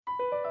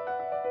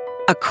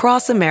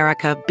Across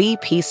America,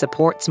 BP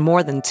supports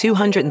more than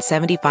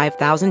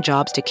 275,000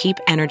 jobs to keep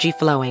energy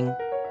flowing.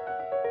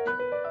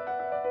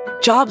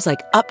 Jobs like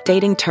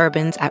updating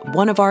turbines at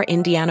one of our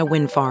Indiana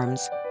wind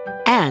farms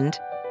and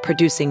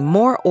producing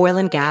more oil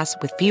and gas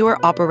with fewer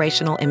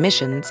operational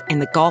emissions in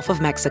the Gulf of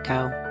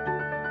Mexico.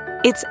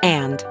 It's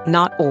and,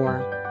 not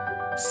or.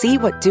 See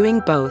what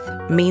doing both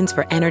means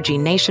for energy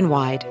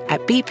nationwide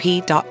at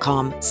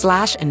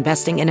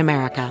bp.com/investing in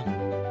America.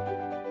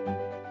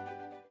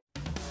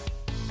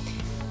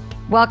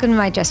 Welcome to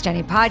my Just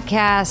Jenny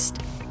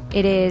podcast.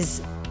 It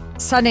is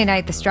Sunday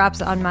night. This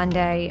drops on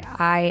Monday.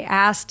 I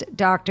asked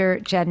Dr.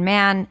 Jenn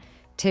Mann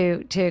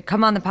to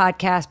come on the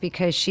podcast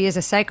because she is a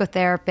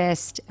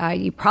psychotherapist.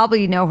 You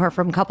probably know her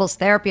from Couples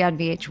Therapy on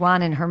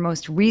VH1 and her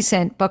most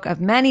recent book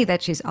of many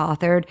that she's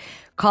authored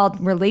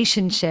called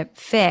Relationship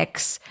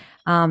Fix.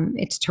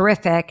 It's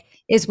terrific,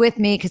 is with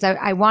me because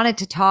I wanted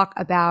to talk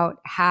about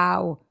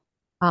how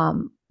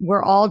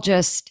we're all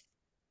just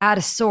out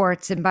of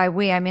sorts. And by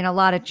we, I mean a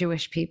lot of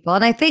Jewish people.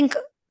 And I think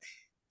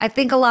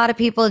a lot of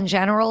people in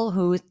general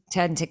who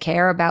tend to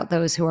care about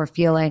those who are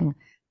feeling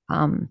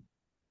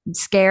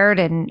scared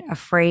and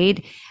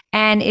afraid.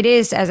 And it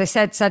is, as I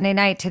said, Sunday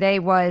night. Today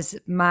was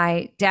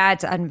my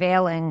dad's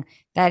unveiling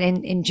that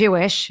in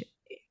Jewish,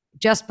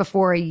 just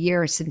before a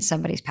year since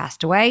somebody's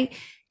passed away,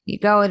 you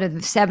go into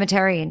the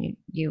cemetery and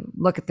you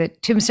look at the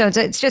tombstones.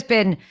 It's just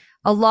been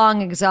a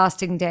long,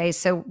 exhausting day.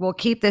 So we'll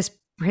keep this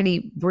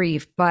pretty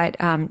brief. But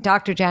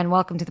Dr. Jenn,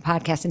 welcome to the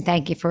podcast and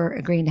thank you for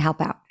agreeing to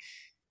help out.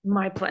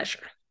 My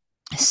pleasure.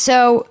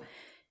 So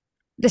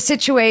the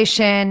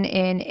situation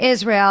in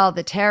Israel,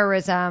 the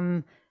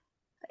terrorism,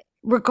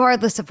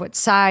 regardless of what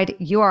side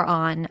you're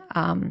on,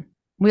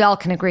 we all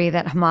can agree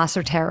that Hamas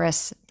are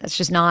terrorists. That's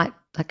just not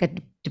like a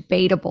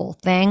debatable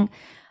thing.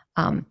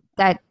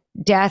 That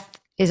death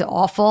is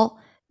awful,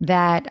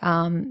 that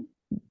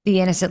the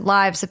innocent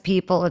lives of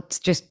people, it's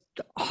just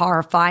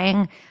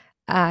horrifying.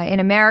 In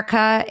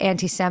America,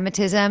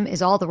 antisemitism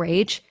is all the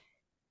rage,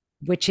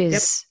 which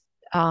is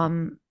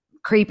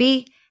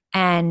creepy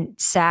and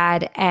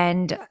sad.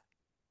 And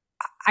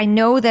I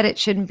know that it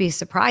shouldn't be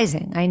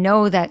surprising. I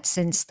know that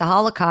since the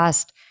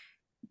Holocaust,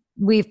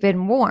 we've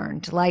been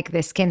warned, like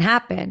this can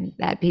happen,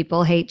 that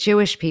people hate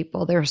Jewish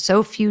people. There are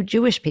so few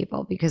Jewish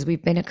people because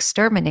we've been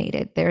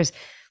exterminated. There's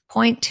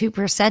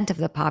 0.2% of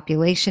the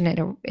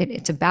population.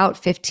 It's about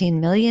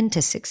 15 million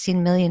to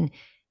 16 million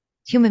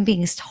human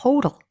beings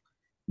total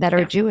that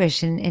are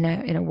Jewish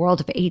in a world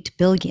of 8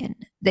 billion.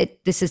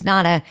 That this is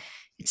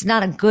it's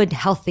not a good,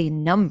 healthy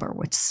number.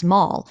 It's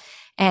small.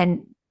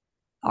 And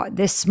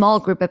this small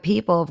group of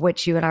people, of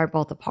which you and I are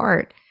both a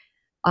part,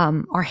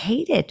 are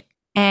hated.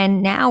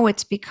 And now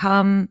it's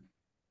become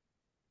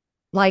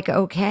like,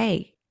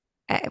 okay,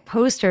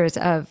 posters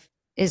of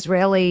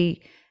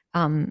Israeli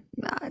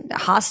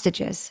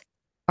hostages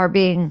are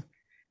being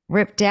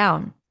ripped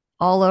down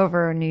all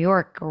over New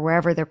York or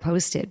wherever they're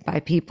posted by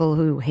people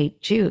who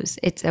hate Jews.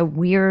 It's a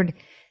weird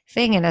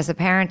thing. And as a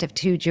parent of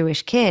 2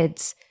 Jewish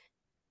kids,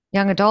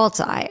 young adults,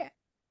 I'm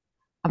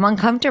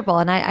uncomfortable,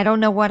 and I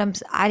don't know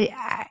what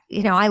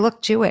I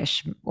look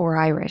Jewish or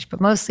Irish,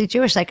 but mostly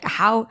Jewish. Like,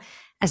 how,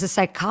 as a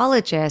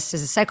psychologist,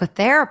 as a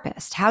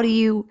psychotherapist, how do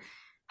you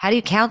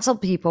counsel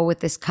people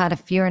with this kind of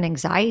fear and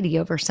anxiety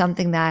over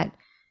something that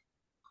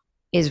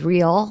is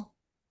real?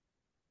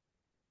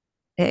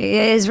 It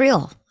is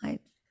real.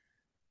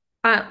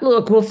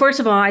 Look, well, first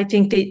of all, I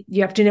think that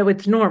you have to know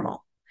it's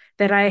normal,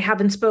 that I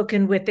haven't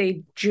spoken with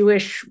a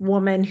Jewish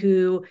woman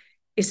who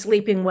is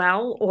sleeping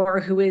well or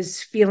who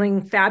is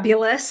feeling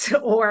fabulous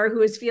or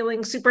who is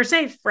feeling super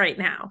safe right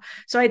now.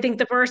 So I think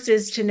the first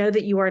is to know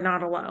that you are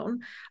not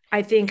alone.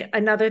 I think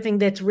another thing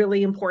that's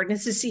really important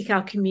is to seek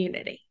out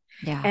community.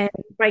 Yeah. And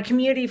by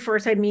community,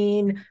 first, I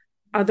mean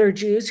other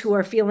Jews who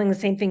are feeling the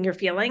same thing you're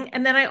feeling.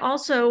 And then I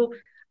also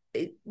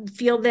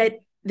feel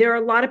that there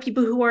are a lot of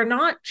people who are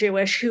not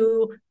Jewish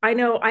who I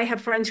know. I have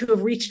friends who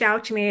have reached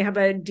out to me. I have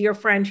a dear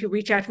friend who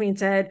reached out to me and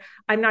said,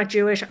 I'm not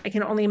Jewish. I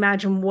can only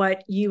imagine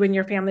what you and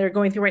your family are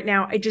going through right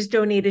now. I just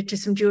donated to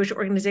some Jewish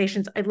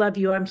organizations. I love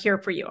you. I'm here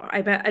for you. I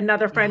have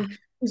another friend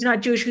who's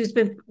not Jewish, who's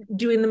been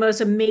doing the most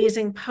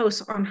amazing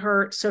posts on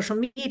her social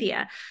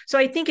media. So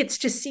I think it's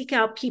to seek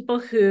out people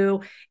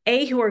who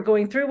are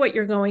going through what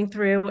you're going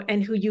through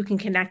and who you can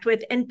connect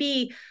with, and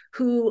B,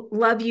 who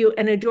love you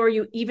and adore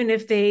you, even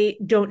if they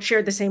don't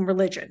share the same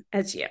religion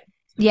as you.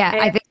 Yeah,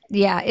 I think,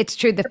 it's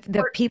true.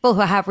 The people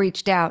who have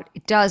reached out,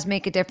 it does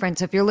make a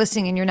difference. If you're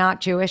listening and you're not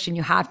Jewish and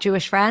you have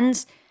Jewish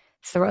friends,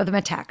 throw them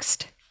a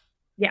text.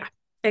 Yeah,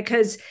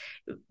 because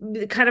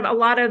kind of a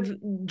lot of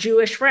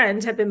Jewish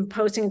friends have been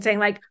posting and saying,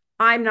 like,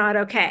 I'm not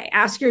okay.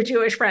 Ask your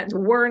Jewish friends.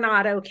 We're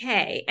not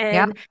okay.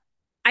 And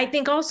I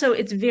think also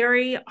it's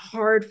very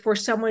hard for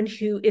someone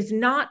who is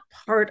not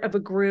part of a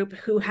group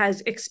who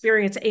has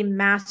experienced a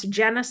mass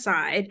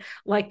genocide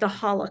like the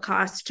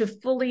Holocaust to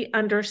fully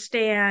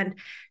understand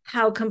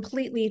how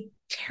completely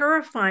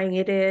terrifying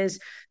it is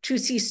to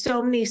see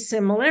so many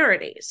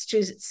similarities,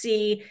 to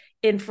see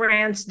in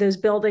France, those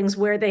buildings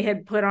where they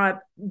had put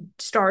up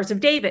Stars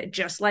of David,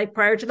 just like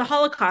prior to the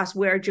Holocaust,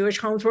 where Jewish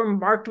homes were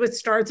marked with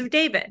Stars of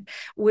David,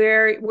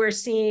 where we're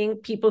seeing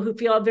people who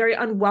feel very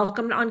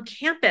unwelcomed on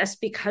campus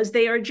because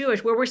they are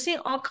Jewish, where we're seeing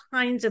all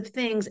kinds of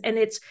things. And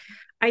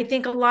I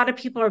think a lot of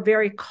people are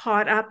very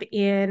caught up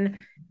in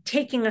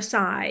taking a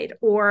side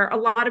or a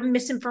lot of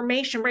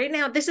misinformation. Right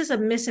now, this is a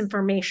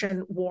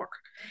misinformation war.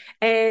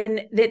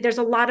 And there's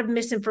a lot of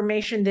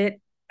misinformation that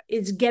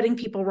is getting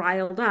people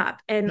riled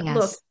up. And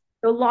look,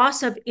 the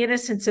loss of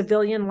innocent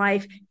civilian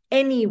life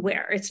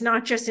anywhere, it's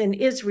not just in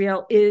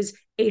Israel, is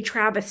a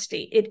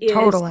travesty. It is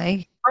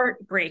totally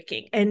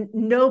heartbreaking. And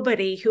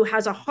nobody who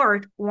has a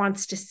heart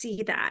wants to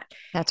see that.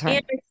 That's right.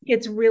 And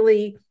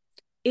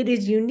it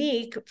is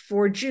unique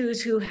for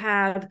Jews who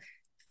have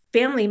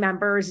family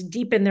members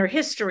deep in their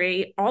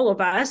history, all of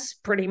us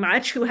pretty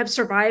much, who have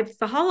survived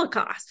the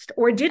Holocaust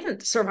or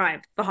didn't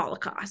survive the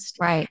Holocaust.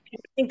 Right. I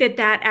think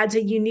that adds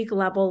a unique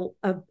level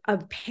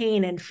of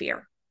pain and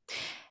fear.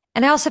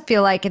 And I also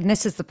feel like, and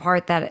this is the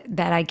part that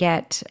I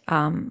get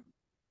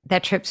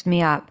that trips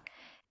me up,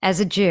 as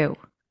a Jew,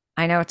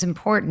 I know it's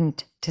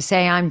important to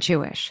say I'm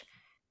Jewish,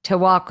 to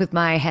walk with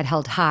my head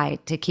held high,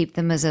 to keep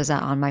the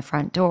mezuzah on my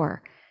front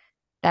door.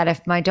 That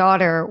if my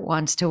daughter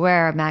wants to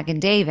wear a Magen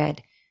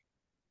David,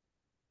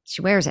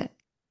 she wears it.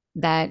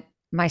 That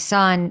my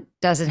son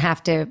doesn't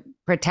have to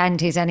pretend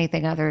he's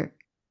anything other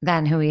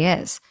than who he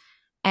is.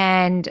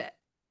 And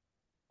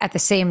at the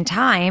same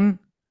time,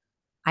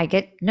 I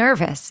get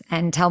nervous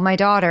and tell my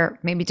daughter,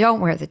 maybe don't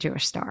wear the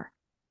Jewish star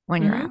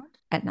when you're out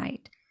at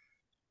night.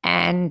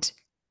 And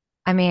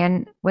I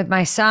mean, with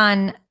my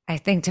son, I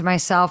think to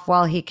myself,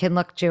 well, he can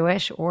look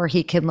Jewish, or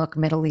he can look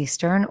Middle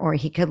Eastern, or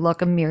he could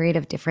look a myriad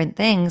of different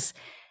things.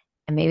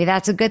 And maybe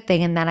that's a good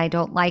thing. And then I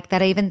don't like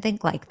that I even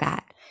think like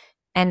that.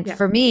 And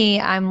for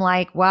me, I'm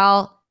like,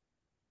 well,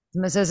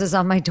 the mezuzah's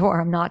on my door.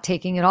 I'm not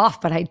taking it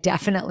off, but I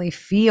definitely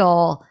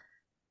feel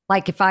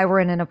like if I were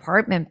in an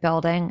apartment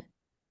building,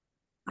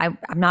 I'm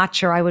not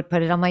sure I would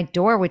put it on my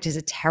door, which is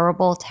a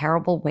terrible,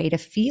 terrible way to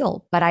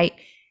feel. But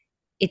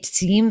it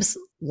seems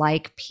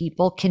like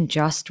people can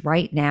just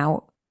right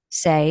now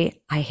say,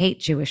 I hate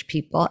Jewish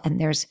people, and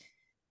there's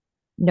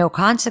no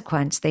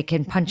consequence. They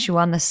can punch you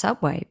on the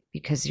subway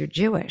because you're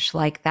Jewish.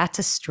 Like, that's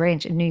a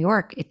strange, in New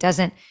York, it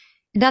doesn't,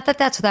 not that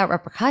that's without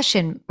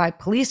repercussion by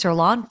police or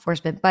law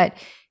enforcement, but it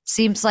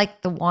seems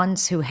like the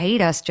ones who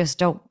hate us just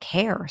don't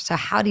care. So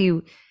how do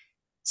you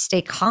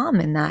stay calm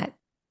in that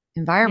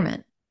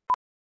environment?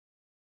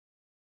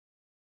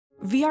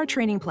 VR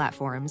training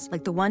platforms,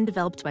 like the one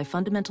developed by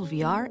Fundamental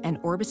VR and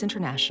Orbis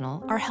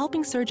International, are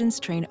helping surgeons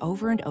train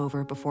over and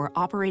over before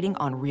operating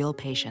on real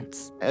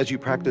patients. As you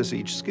practice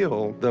each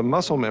skill, the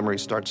muscle memory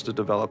starts to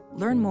develop.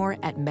 Learn more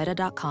at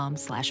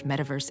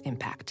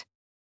meta.com/metaverseimpact.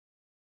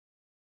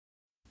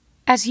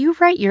 As you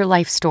write your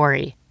life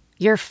story,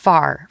 you're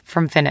far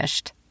from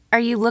finished. Are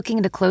you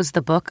looking to close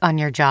the book on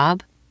your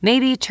job?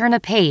 Maybe turn a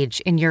page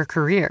in your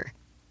career?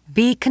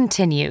 Be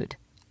continued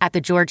at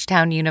the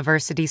Georgetown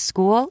University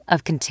School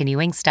of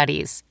Continuing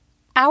Studies.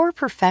 Our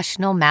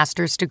professional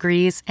master's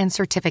degrees and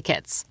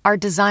certificates are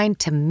designed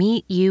to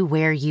meet you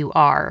where you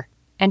are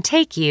and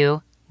take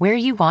you where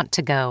you want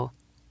to go.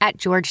 At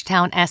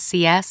Georgetown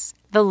SCS,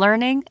 the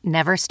learning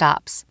never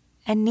stops,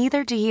 and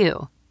neither do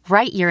you.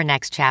 Write your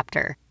next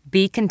chapter.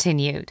 Be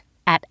continued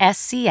at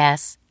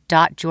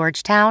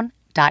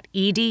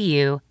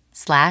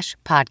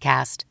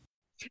scs.georgetown.edu/podcast.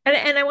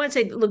 And I want to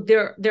say, look,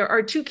 there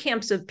are two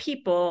camps of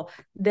people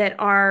that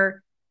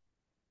are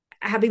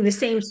having the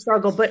same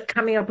struggle, but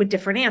coming up with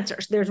different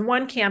answers. There's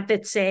one camp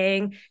that's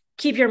saying,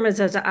 keep your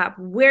mezuzah up,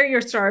 wear your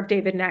Star of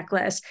David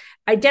necklace,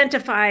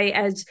 identify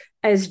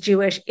as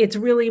Jewish. It's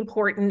really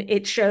important.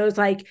 It shows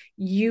like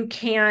you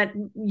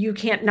can't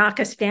knock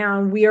us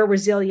down. We are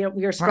resilient.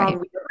 We are strong. Right.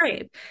 We are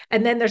brave.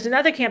 And then there's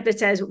another camp that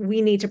says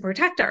we need to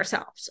protect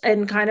ourselves,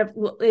 and kind of,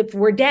 if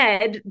we're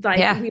dead,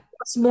 like we've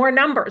lost more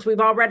numbers. We've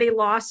already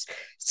lost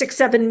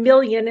 6-7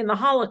 million in the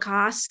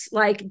Holocaust.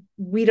 Like,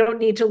 we don't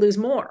need to lose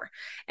more.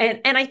 And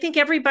I think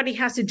everybody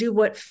has to do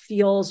what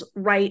feels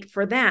right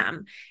for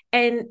them.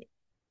 And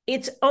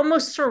it's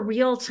almost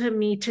surreal to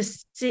me to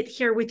sit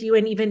here with you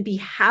and even be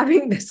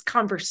having this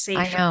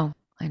conversation.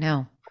 I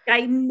know.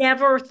 I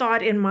never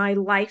thought in my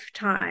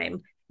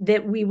lifetime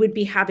that we would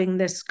be having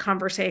this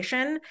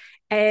conversation.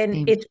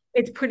 And it's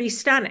pretty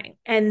stunning.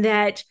 And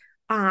that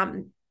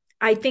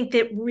I think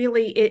that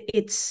really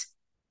it's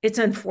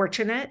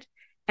unfortunate,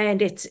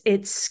 and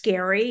it's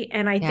scary.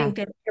 And I think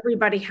that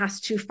everybody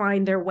has to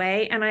find their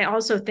way. And I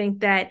also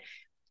think that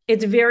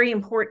it's very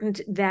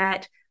important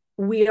that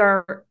we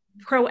are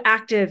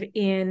proactive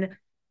in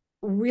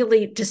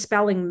really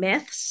dispelling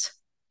myths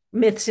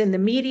in the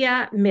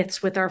media,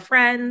 myths with our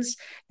friends.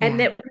 And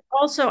that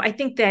also, I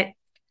think that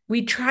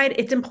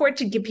it's important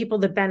to give people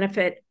the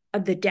benefit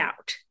of the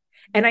doubt.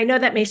 And I know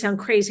that may sound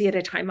crazy at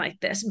a time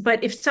like this,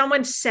 but if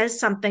someone says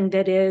something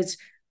that is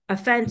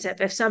offensive,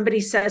 if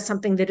somebody says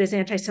something that is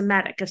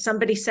anti-Semitic, if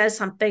somebody says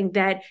something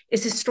that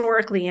is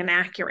historically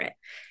inaccurate,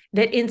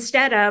 that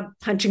instead of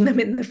punching them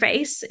in the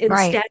face,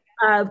 instead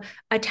of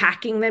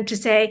attacking them, to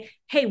say,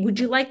 hey, would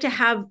you like to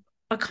have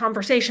a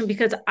conversation?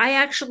 Because I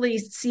actually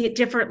see it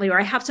differently, or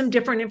I have some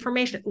different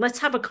information. Let's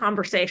have a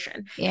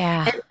conversation.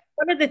 Yeah. And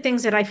one of the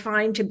things that I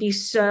find to be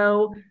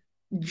so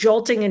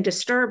jolting and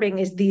disturbing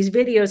is these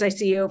videos I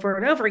see over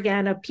and over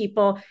again of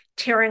people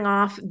tearing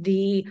off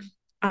the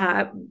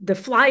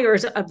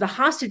flyers of the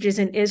hostages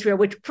in Israel,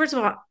 which, first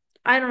of all,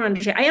 I don't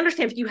understand. I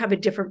understand if you have a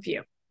different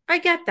view. I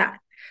get that.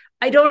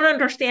 I don't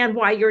understand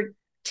why you're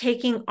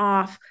taking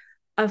off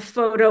a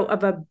photo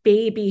of a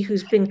baby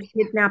who's been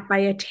kidnapped by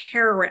a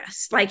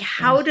terrorist. Like,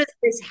 how does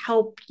this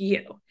help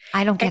you?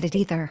 I don't get it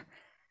either.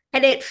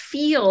 And it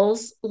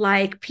feels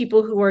like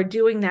people who are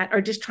doing that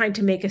are just trying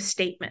to make a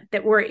statement,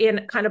 that we're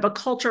in kind of a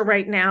culture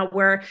right now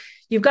where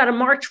you've got to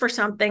march for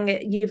something,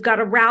 you've got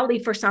to rally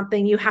for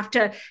something, you have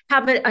to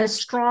have a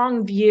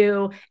strong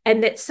view,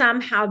 and that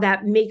somehow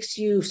that makes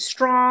you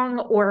strong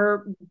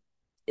or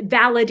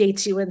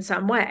validates you in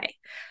some way.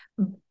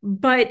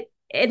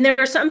 And there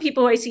are some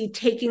people I see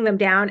taking them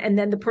down, and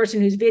then the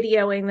person who's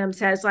videoing them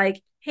says,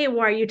 like, hey,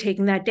 why are you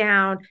taking that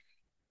down?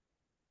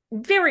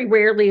 Very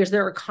rarely is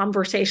there a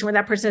conversation where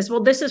that person says,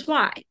 well, this is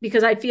why,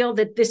 because I feel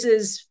that this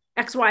is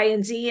X, Y,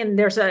 and Z, and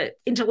there's a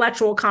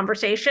intellectual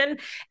conversation,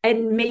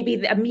 and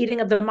maybe a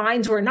meeting of the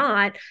minds or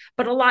not,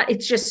 but a lot,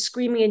 it's just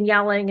screaming and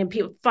yelling and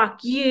people, fuck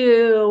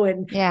you,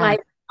 and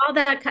like all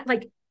that,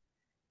 like,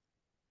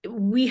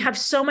 we have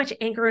so much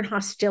anger and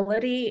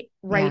hostility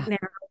right now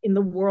in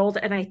the world.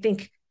 And I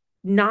think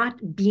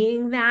not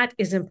being that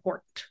is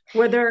important.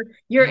 Whether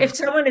if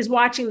someone is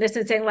watching this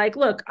and saying, like,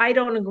 look, I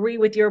don't agree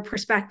with your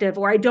perspective,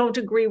 or I don't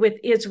agree with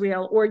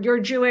Israel, or you're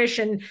Jewish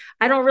and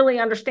I don't really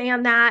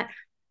understand that.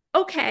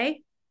 Okay,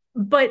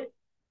 but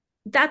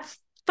that's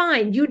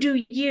fine. You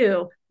do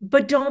you,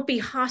 but don't be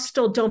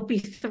hostile. Don't be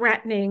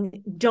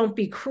threatening. Don't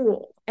be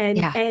cruel, and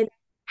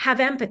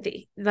have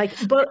empathy. Like,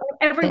 but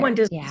everyone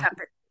does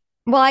empathy.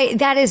 Well,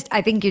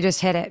 I think you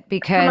just hit it,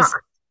 because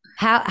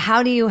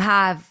how do you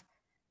have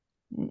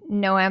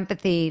no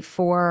empathy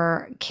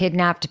for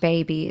kidnapped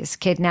babies,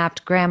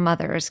 kidnapped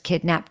grandmothers,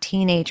 kidnapped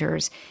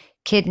teenagers,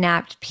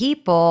 kidnapped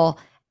people?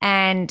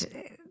 And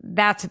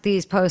that's what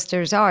these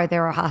posters are.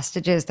 There are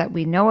hostages that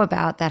we know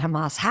about that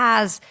Hamas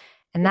has,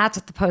 and that's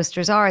what the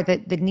posters are,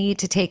 that the need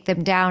to take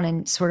them down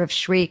and sort of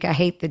shriek, I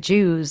hate the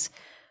Jews,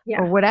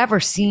 or whatever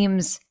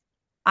seems,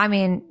 I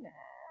mean,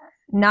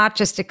 not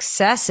just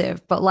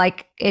excessive, but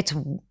like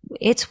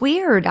it's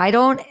weird. I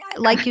don't,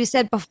 like you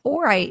said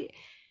before,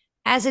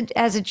 as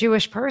a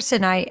Jewish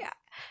person, I've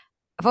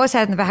always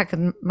had in the back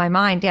of my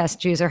mind, yes,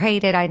 Jews are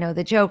hated. I know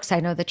the jokes, I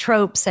know the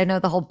tropes, I know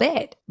the whole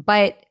bit,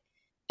 but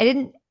I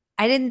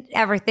didn't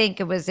ever think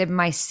it was in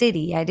my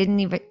city. I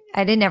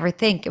didn't ever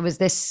think it was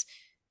this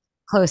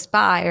close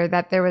by, or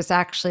that there was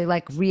actually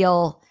like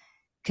real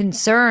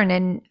concern.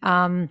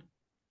 And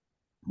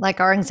like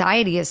our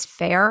anxiety is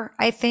fair,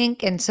 I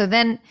think. And so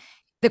then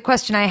the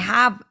question I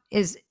have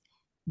is,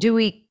 do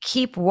we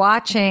keep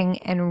watching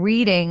and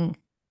reading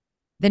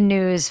the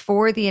news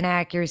for the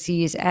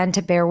inaccuracies and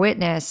to bear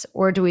witness,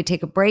 or do we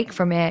take a break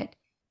from it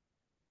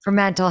for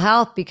mental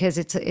health? Because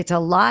it's a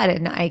lot.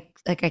 And I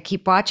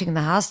keep watching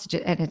the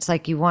hostage, and it's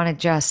like, you want to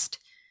just,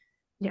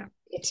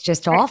 it's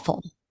just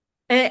awful.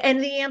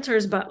 And the answer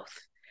is both.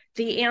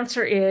 The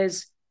answer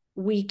is,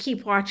 we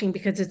keep watching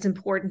because it's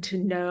important to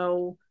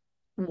know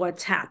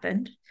what's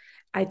happened.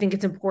 I think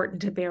it's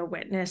important to bear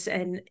witness.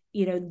 And,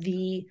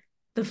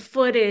 the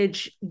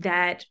footage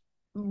that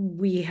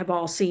we have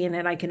all seen,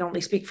 and I can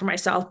only speak for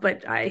myself,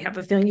 but I have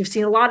a feeling you've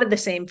seen a lot of the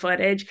same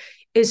footage,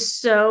 is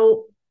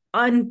so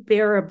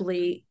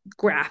unbearably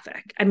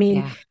graphic. I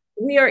mean,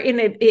 we are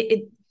in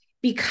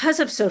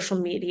because of social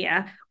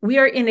media, we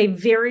are in a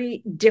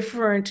very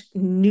different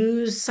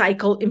news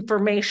cycle,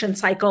 information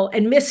cycle,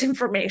 and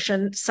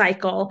misinformation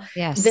cycle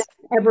than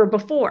ever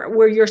before,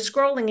 where you're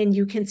scrolling and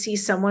you can see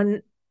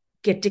someone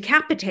get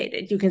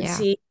decapitated. You can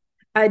see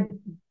a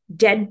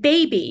dead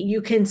baby.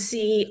 You can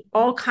see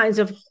all kinds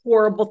of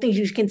horrible things.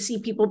 You can see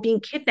people being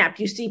kidnapped.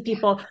 You see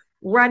people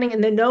running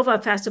in the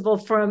Nova Festival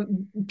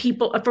from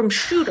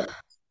shooters.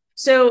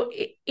 So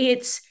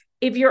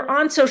if you're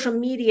on social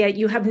media,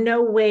 you have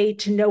no way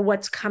to know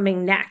what's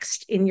coming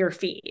next in your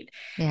feed.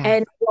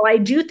 And while I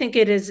do think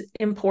it is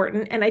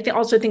important, and I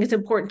also think it's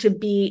important to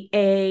be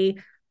a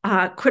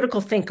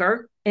critical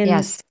thinker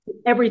in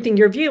everything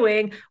you're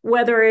viewing,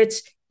 whether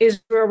it's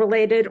Israel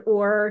related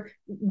or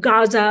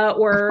Gaza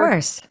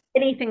or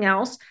anything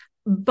else.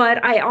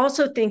 But I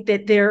also think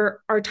that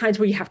there are times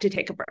where you have to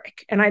take a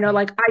break. And I know,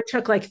 like, I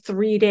took like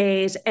 3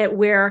 days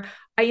where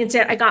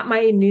I got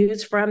my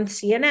news from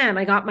CNN.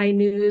 I got my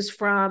news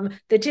from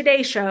the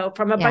Today Show,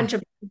 from a bunch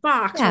of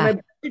Fox, from a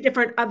bunch of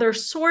different other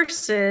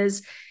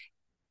sources,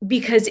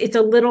 because it's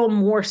a little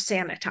more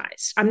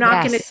sanitized. I'm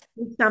not going to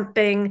do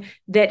something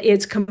that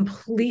is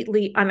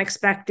completely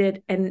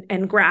unexpected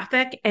and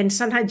graphic. And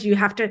sometimes you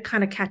have to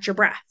kind of catch your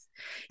breath,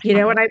 and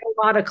I have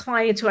a lot of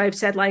clients who I've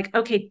said, like,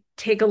 okay,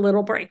 take a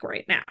little break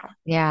right now.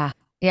 Yeah.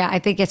 I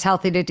think it's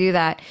healthy to do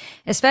that,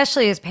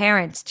 especially as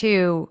parents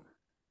too.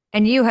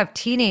 And you have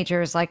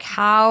teenagers, like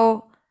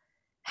how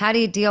do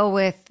you deal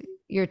with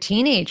your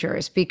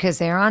teenagers because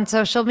they're on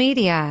social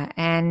media,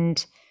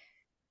 and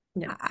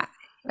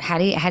how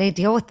do you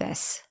deal with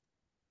this?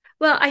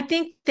 Well, I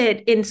think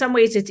that in some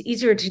ways it's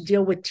easier to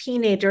deal with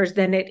teenagers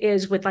than it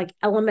is with like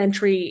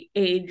elementary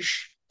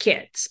age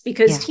kids,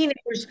 because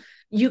teenagers,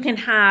 you can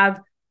have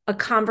a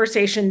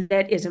conversation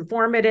that is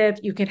informative.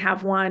 You can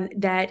have one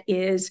that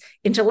is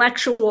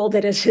intellectual,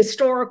 that is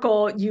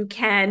historical. You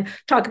can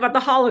talk about the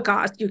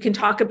Holocaust. You can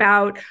talk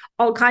about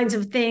all kinds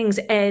of things.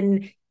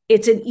 And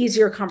it's an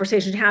easier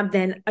conversation to have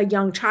than a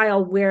young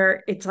child,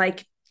 where it's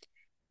like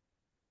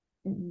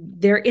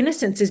their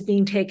innocence is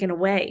being taken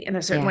away in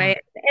a certain way.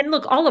 And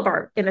look, all of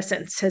our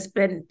innocence has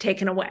been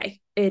taken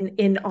away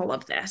in all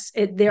of this.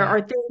 There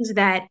are things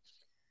that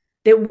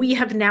we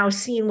have now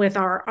seen with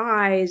our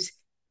eyes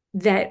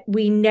that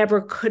we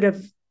never could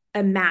have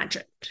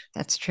imagined.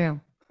 That's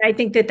true. I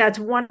think that that's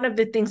one of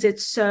the things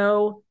that's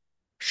so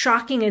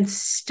shocking and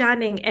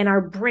stunning, and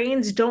our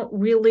brains don't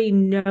really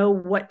know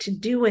what to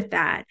do with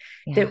that.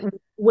 That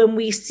when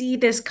we see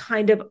this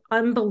kind of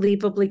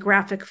unbelievably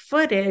graphic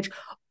footage,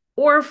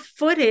 or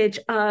footage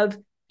of,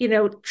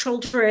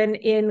 children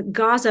in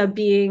Gaza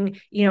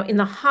being, in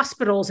the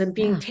hospitals and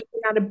being taken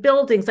out of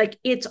buildings, like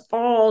it's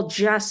all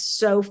just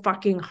so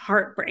fucking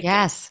heartbreaking.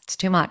 Yes, it's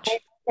too much.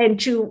 And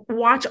to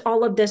watch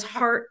all of this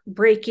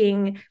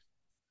heartbreaking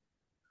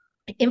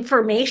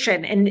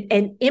information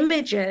and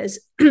images,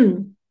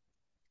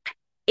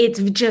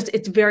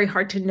 it's very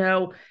hard to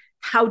know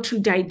how to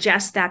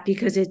digest that,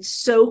 because it's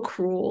so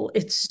cruel,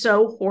 it's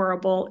so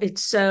horrible,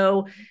 it's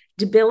so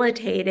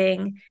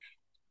debilitating.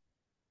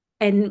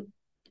 And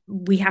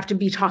we have to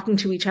be talking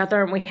to each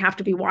other, and we have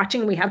to be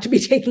watching, we have to be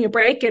taking a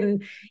break.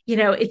 And,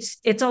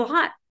 it's a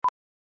lot.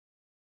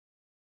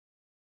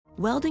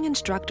 Welding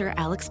instructor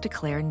Alex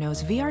DeClaire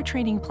knows VR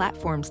training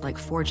platforms like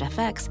Forge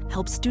FX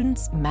help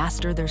students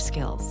master their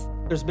skills.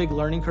 There's a big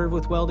learning curve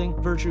with welding.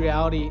 Virtual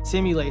reality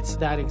simulates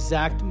that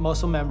exact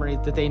muscle memory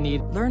that they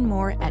need. Learn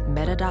more at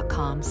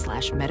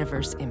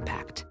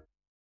meta.com/metaverseimpact.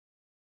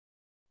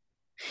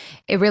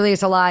 It really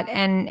is a lot.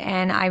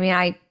 And I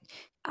mean,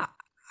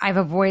 I've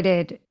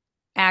avoided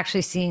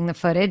actually seeing the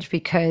footage,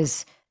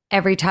 because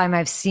every time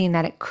I've seen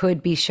that it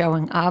could be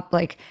showing up,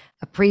 like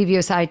a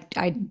preview, I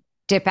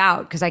dip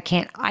out, because I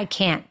can't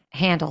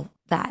handle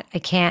that. I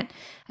can't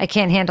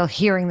handle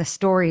hearing the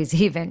stories,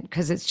 even,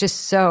 because it's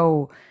just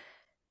so,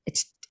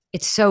 it's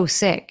so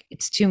sick.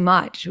 It's too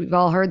much. We've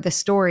all heard the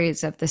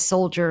stories of the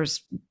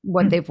soldiers,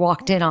 what they've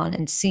walked in on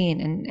and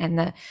seen, and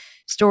the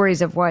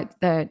stories of what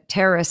the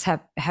terrorists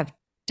have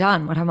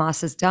done, what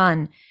Hamas has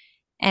done.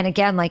 And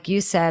again, like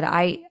you said,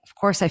 of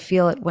course I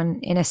feel it when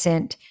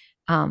innocent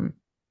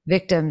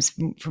victims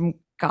from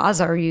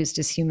Gaza are used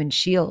as human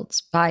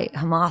shields by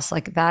Hamas.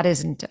 Like, that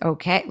isn't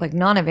okay. Like,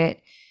 none of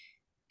it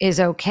is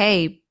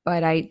okay.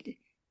 But I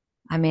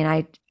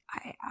mean,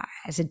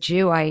 as a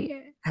Jew,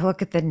 I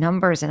look at the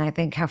numbers and I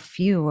think how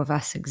few of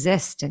us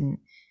exist. And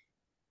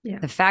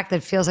the fact that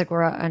it feels like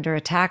we're under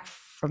attack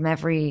from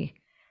every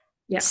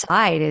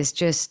side is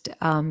just,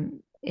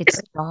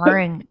 it's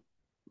jarring.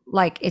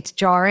 Like, it's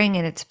jarring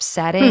and it's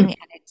upsetting and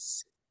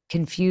it's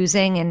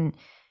confusing. And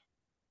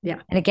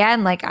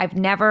again, like, I've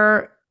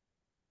never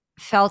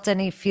felt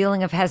any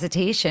feeling of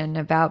hesitation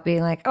about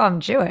being like, oh, I'm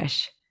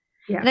Jewish.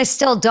 And I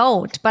still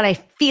don't, but I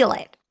feel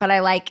it. But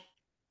I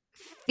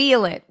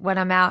feel it when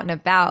I'm out and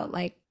about.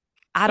 Like,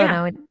 I don't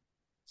know.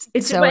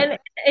 It's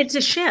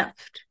a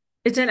shift.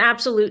 It's an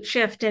absolute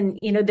shift. And,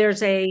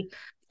 there's a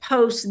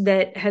post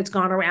that has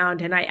gone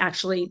around, and I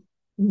actually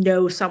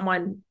know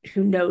someone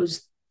who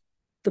knows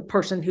the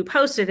person who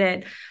posted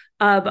it,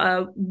 of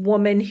a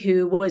woman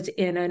who was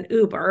in an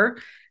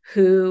Uber,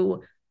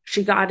 who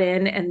she got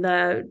in and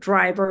the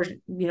driver,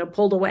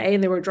 pulled away,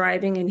 and they were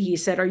driving, and he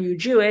said, "Are you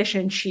Jewish?"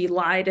 And she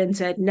lied and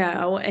said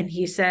no. And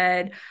he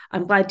said,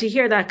 "I'm glad to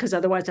hear that, because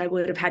otherwise I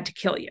would have had to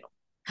kill you."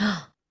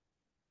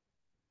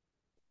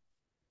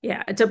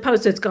 It's a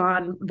post that's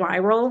gone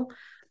viral.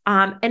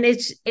 And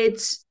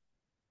it's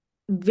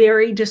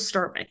very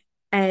disturbing.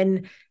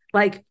 And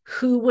like,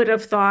 who would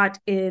have thought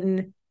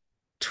in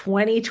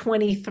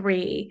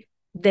 2023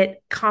 that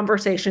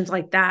conversations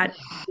like that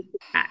would be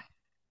had?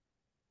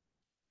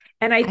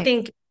 And I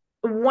think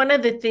one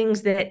of the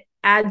things that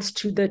adds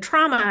to the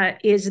trauma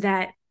is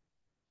that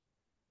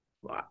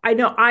I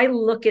know I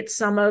look at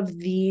some of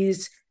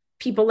these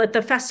people at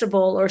the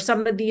festival, or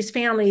some of these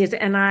families,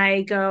 and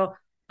I go,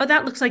 oh,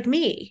 that looks like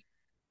me.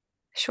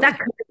 Sure. That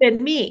could have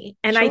been me.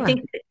 And I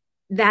think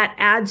that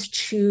adds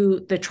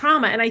to the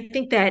trauma. And I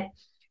think that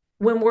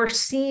when we're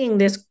seeing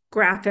this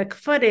graphic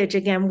footage,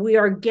 again, we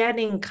are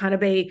getting kind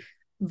of a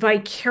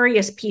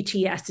vicarious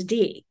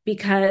PTSD,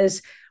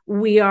 because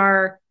we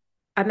are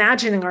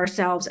imagining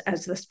ourselves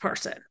as this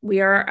person.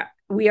 We are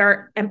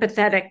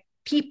empathetic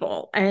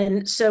people.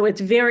 And so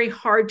it's very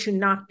hard to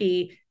not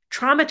be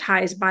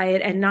traumatized by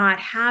it and not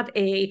have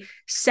a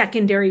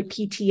secondary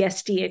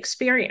PTSD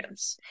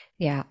experience.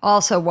 Yeah.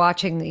 Also,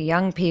 watching the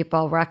young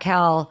people,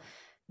 Raquel,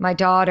 my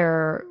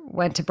daughter,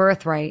 went to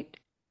Birthright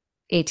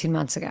 18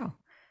 months ago.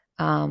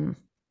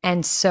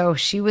 And so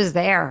she was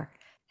there.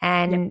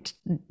 And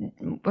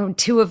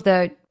two of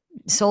the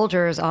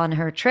soldiers on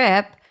her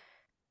trip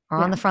are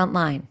on the front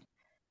line.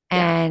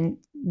 And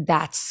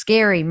that's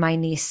scary. My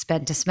niece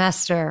spent a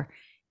semester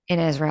in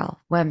Israel,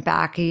 went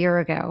back a year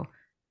ago,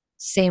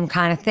 same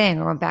kind of thing,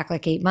 or went back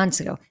like 8 months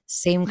ago,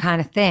 same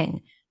kind of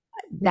thing,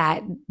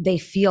 that they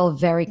feel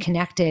very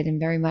connected and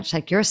very much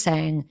like you're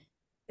saying,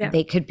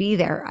 they could be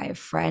there. I have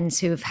friends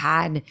who've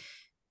had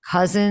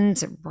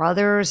cousins or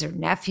brothers or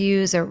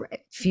nephews or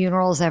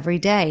funerals every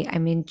day. I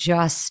mean,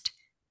 just,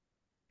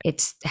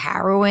 it's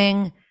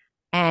harrowing.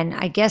 And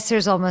I guess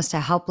there's almost a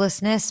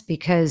helplessness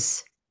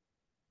because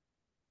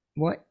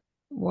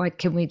what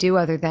can we do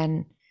other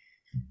than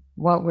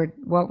what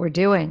we're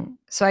doing?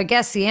 So I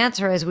guess the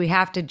answer is we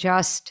have to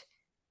just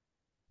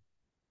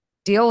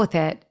deal with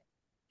it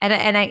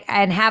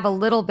and have a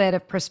little bit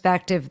of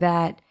perspective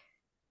that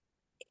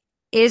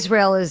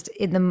Israel is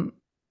in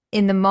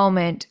the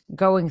moment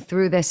going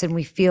through this, and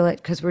we feel it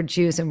because we're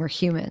Jews and we're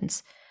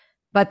humans.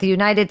 But the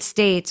United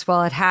States,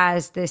 while it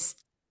has this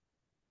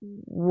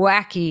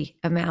wacky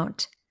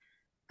amount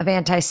of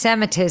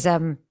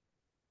anti-Semitism,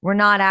 we're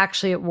not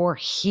actually at war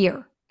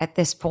here at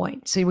this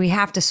point. So we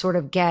have to sort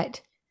of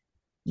get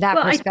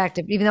that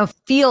perspective, even though it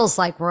feels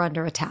like we're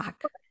under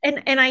attack.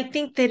 And I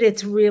think that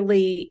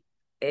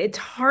it's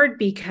hard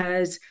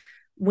because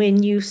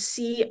when you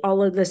see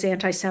all of this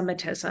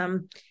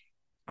anti-Semitism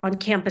on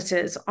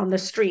campuses, on the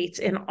streets,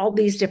 in all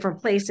these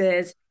different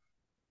places,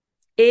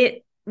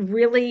 it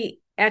really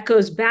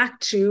echoes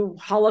back to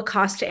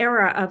Holocaust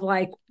era of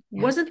like,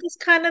 wasn't this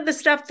kind of the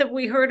stuff that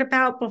we heard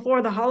about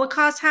before the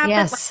Holocaust happened?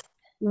 Yes.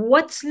 Like,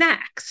 what's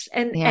next?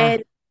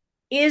 And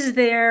is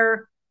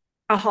there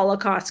a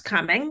Holocaust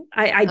coming?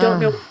 I don't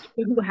know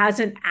who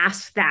hasn't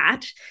asked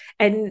that.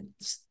 And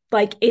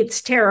like,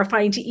 it's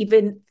terrifying to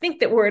even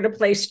think that we're in a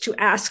place to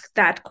ask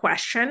that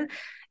question.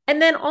 And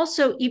then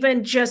also,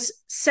 even just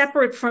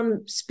separate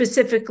from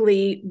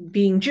specifically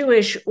being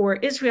Jewish or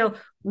Israel,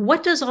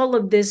 what does all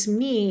of this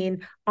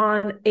mean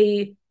on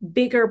a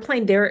bigger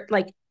plane?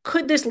 Like,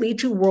 could this lead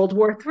to World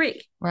War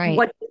III? Right.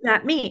 What does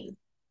that mean?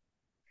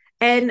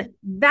 And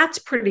that's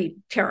pretty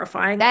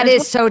terrifying. That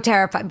is so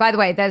terrifying. By the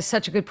way, that is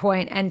such a good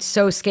point and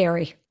so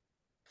scary.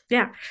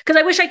 Yeah. Because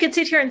I wish I could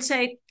sit here and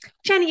say,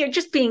 Jenny, you're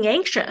just being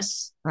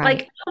anxious. Right.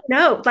 Like,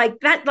 no, like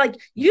that, like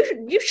you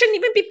shouldn't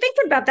even be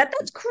thinking about that.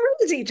 That's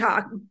crazy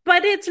talk,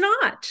 but it's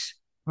not.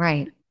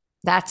 Right.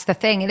 That's the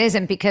thing. It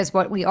isn't, because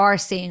what we are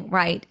seeing,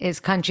 right,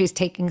 is countries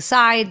taking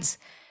sides.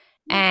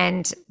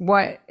 And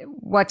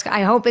what's,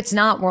 I hope it's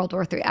not World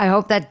War III. I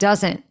hope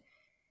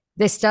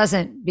this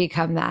doesn't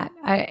become that.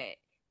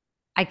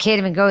 I can't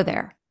even go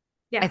there.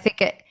 Yeah.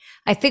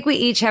 I think we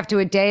each have to,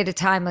 a day at a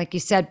time, like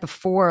you said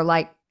before,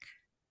 like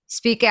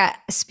speak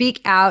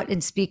out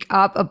and speak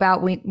up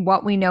about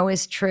what we know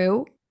is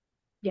true.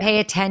 Yeah. Pay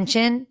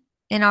attention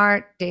in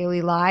our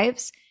daily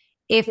lives.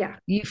 If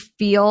you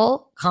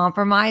feel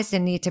compromised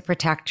and need to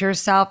protect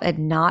yourself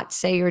and not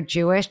say you're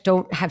Jewish,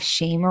 don't have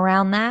shame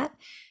around that.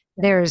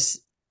 There's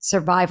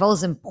survival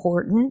is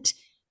important.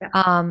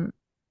 Yeah.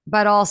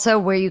 But also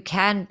where you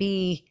can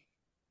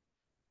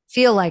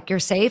feel like you're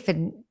safe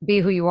and be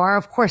who you are.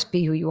 Of course,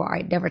 be who you are.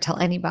 I'd never tell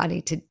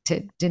anybody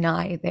to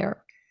deny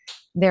their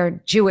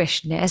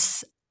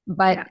Jewishness,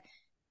 but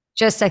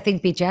just, I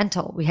think, be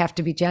gentle. We have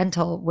to be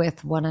gentle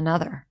with one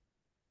another.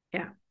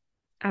 Yeah,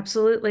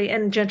 absolutely.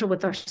 And gentle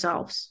with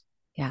ourselves.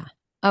 Yeah.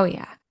 Oh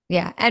yeah.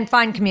 Yeah. And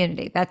find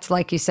community. That's,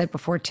 like you said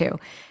before too.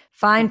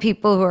 Find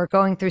people who are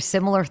going through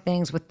similar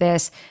things with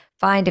this.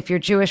 If you're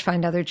Jewish,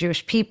 find other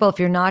Jewish people. If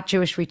you're not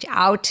Jewish, reach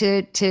out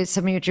to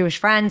some of your Jewish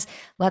friends.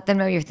 Let them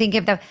know you're thinking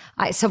of them.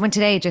 Someone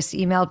today just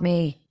emailed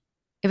me.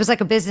 It was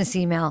like a business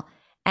email,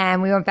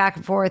 and we went back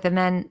and forth. And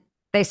then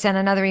they sent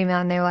another email,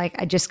 and they were like,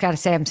 I just got to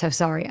say, I'm so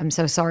sorry. I'm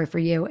so sorry for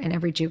you and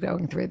every Jew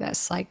going through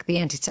this. Like, the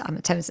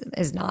anti-Semitism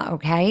is not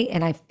okay,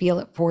 and I feel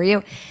it for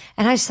you.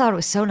 And I just thought it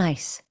was so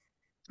nice.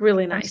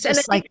 Really nice. And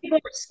I think people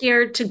were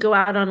scared to go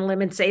out on a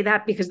limb and say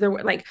that because they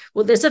were like,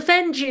 will this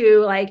offend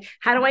you? Like,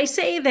 how do I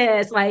say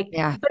this? Like,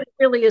 but it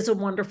really is a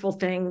wonderful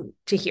thing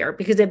to hear,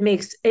 because it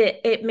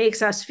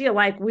makes us feel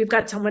like we've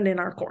got someone in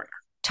our corner.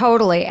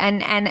 Totally.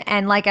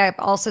 And like I've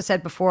also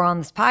said before on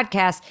this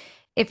podcast,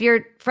 if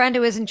your friend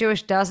who isn't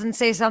Jewish doesn't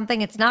say something,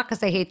 it's not because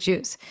they hate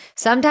Jews.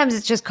 Sometimes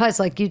it's just because,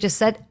 like you just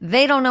said,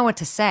 they don't know what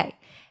to say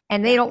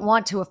and they don't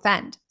want to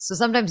offend. So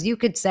sometimes you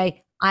could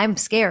say, I'm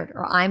scared,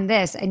 or I'm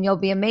this, and you'll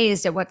be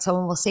amazed at what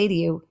someone will say to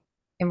you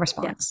in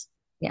response.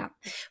 Yeah.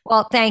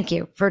 Well, thank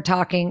you for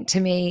talking to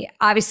me.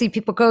 Obviously,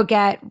 people go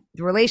get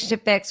The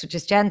Relationship Fix, which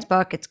is Jenn's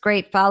book. It's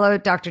great. Follow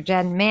Dr.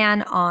 Jenn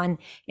Mann on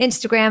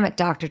Instagram at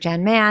Dr.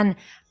 Jenn Mann.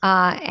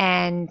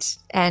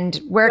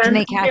 And where can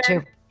they catch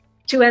you?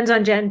 2 N's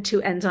on Jenn,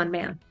 2 N's on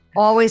Mann.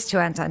 Always 2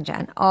 N's on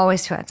Jenn.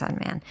 Always 2 N's on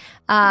Mann.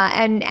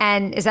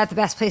 And is that the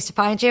best place to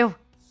find you?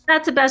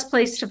 That's the best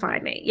place to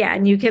find me. Yeah.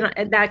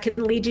 And that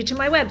can lead you to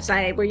my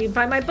website where you can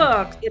find my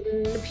books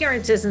and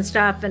appearances and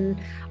stuff and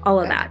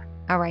all of that.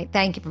 All right.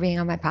 Thank you for being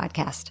on my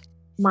podcast.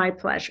 My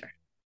pleasure.